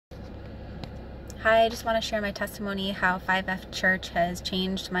Hi, I just want to share my testimony how 5F Church has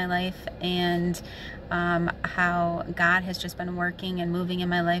changed my life, and how God has just been working and moving in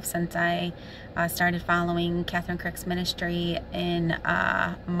my life since I started following Catherine Crick's ministry in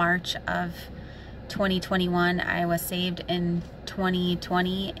March of 2021. I was saved in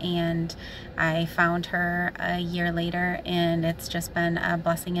 2020 and I found her a year later, and it's just been a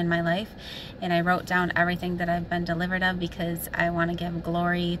blessing in my life. And I wrote down everything that I've been delivered of because I want to give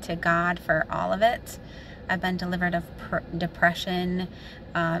glory to God for all of it. I've been delivered of depression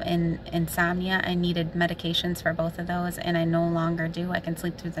and insomnia. I needed medications for both of those, and I no longer do. I can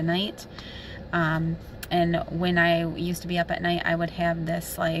sleep through the night. And when I used to be up at night, I would have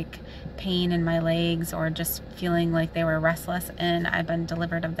this like pain in my legs or just feeling like they were restless, and I've been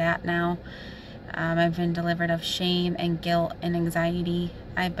delivered of that now. I've been delivered of shame and guilt and anxiety.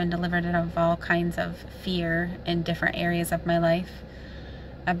 I've been delivered of all kinds of fear in different areas of my life.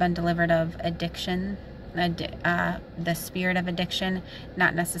 I've been delivered of addiction, the spirit of addiction,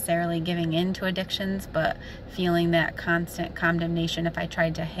 not necessarily giving in to addictions, but feeling that constant condemnation if I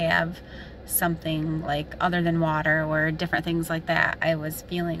tried to have something like other than water or different things like that. I was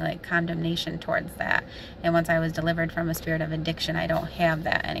feeling like condemnation towards that. And once I was delivered from a spirit of addiction, I don't have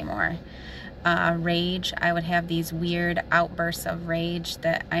that anymore. Rage, I would have these weird outbursts of rage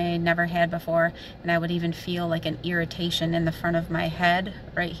that I never had before, and I would even feel like an irritation in the front of my head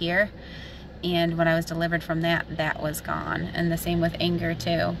right here. And when I was delivered from that, that was gone. And the same with anger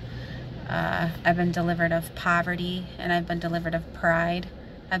too. I've been delivered of poverty, and I've been delivered of pride.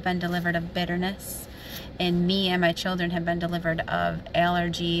 I've been delivered of bitterness, and me and my children have been delivered of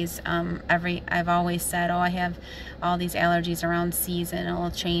allergies. I've always said, oh, I have all these allergies around seasonal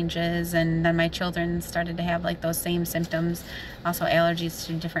changes, and then my children started to have like those same symptoms. Also allergies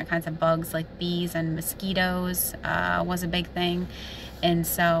to different kinds of bugs like bees and mosquitoes was a big thing. And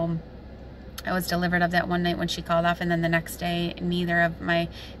so I was delivered of that one night when she called off, and then the next day neither of my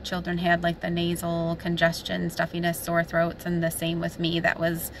children had like the nasal congestion, stuffiness, sore throats, and the same with me. That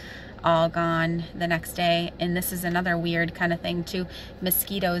was all gone the next day. And this is another weird kind of thing too.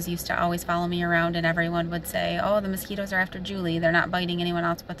 Mosquitoes used to always follow me around, and everyone would say, oh, the mosquitoes are after Julie. They're not biting anyone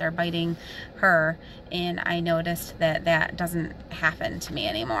else, but they're biting her. And I noticed that that doesn't happen to me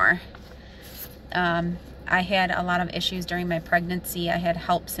anymore. I had a lot of issues during my pregnancy. I had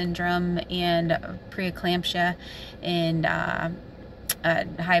HELLP syndrome and preeclampsia and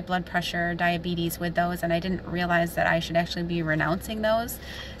high blood pressure, diabetes with those, and I didn't realize that I should actually be renouncing those.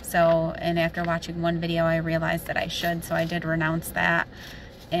 So, and after watching one video, I realized that I should, so I did renounce that.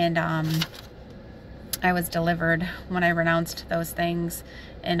 And I was delivered when I renounced those things.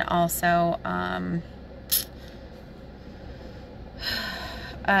 And also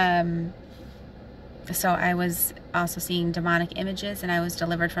so I was also seeing demonic images, and I was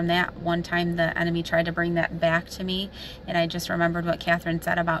delivered from that. One time the enemy tried to bring that back to me, and I just remembered what Catherine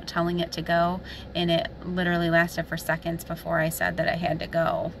said about telling it to go, and it literally lasted for seconds before I said that I had to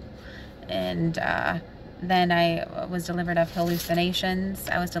go. And then I was delivered of hallucinations.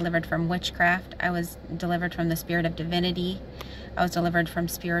 I was delivered from witchcraft. I was delivered from the spirit of divinity. I was delivered from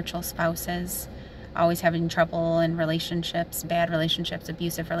spiritual spouses. Always having trouble in relationships, bad relationships,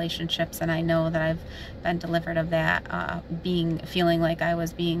 abusive relationships, and I know that I've been delivered of that, feeling like I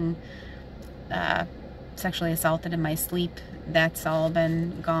was being sexually assaulted in my sleep. That's all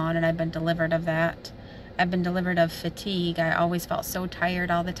been gone, and I've been delivered of that. I've been delivered of fatigue. I always felt so tired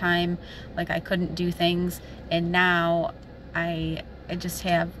all the time, like I couldn't do things, and now I just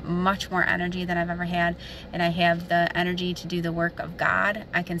have much more energy than I've ever had, and I have the energy to do the work of God.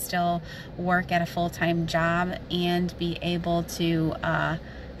 I can still work at a full-time job and be able to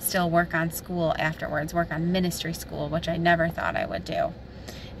still work on school afterwards, work on ministry school, which I never thought I would do.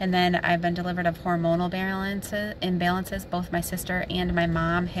 And then I've been delivered of hormonal imbalances. Both my sister and my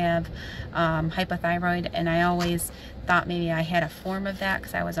mom have hypothyroid, and I always thought maybe I had a form of that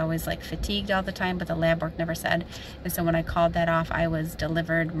because I was always like fatigued all the time, but the lab work never said. And so when I called that off, I was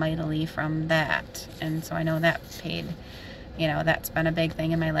delivered mightily from that. And so I know that paid, you know, that's been a big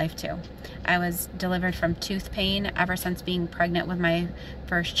thing in my life too. I was delivered from tooth pain. Ever since being pregnant with my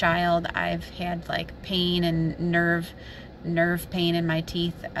first child, I've had like pain and nerve pain in my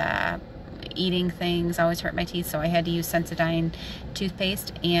teeth. Eating things always hurt my teeth, so I had to use Sensodyne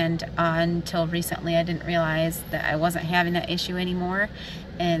toothpaste, and until recently I didn't realize that I wasn't having that issue anymore,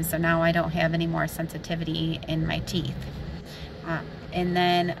 and so now I don't have any more sensitivity in my teeth. And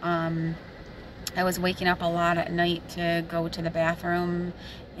then I was waking up a lot at night to go to the bathroom,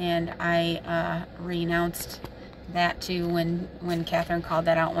 and I renounced that too when Catherine called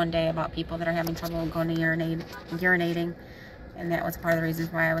that out one day about people that are having trouble going to urinating. and that was part of the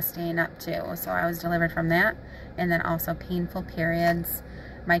reasons why I was staying up too. So I was delivered from that, and then also painful periods.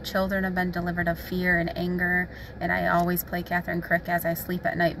 My children have been delivered of fear and anger, and I always play Catherine Crick as I sleep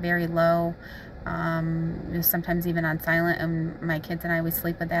at night very low, sometimes even on silent, and my kids and I, we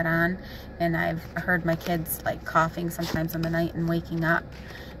sleep with that on, and I've heard my kids like coughing sometimes in the night and waking up,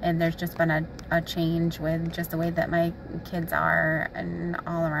 and there's just been a change with just the way that my kids are and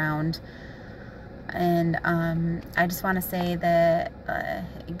all around. And I just want to say that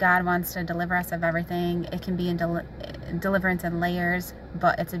God wants to deliver us of everything. It can be in deliverance in layers,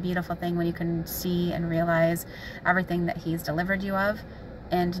 but it's a beautiful thing when you can see and realize everything that He's delivered you of.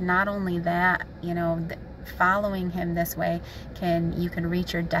 And not only that, you know, following Him this way, you can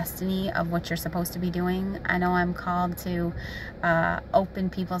reach your destiny of what you're supposed to be doing. I know I'm called to open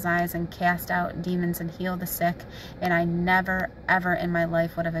people's eyes and cast out demons and heal the sick, and I never ever in my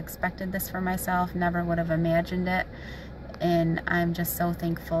life would have expected this for myself, never would have imagined it. And I'm just so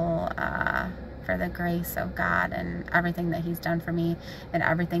thankful for the grace of God and everything that He's done for me and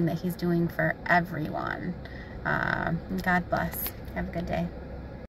everything that He's doing for everyone. God bless. Have a good day.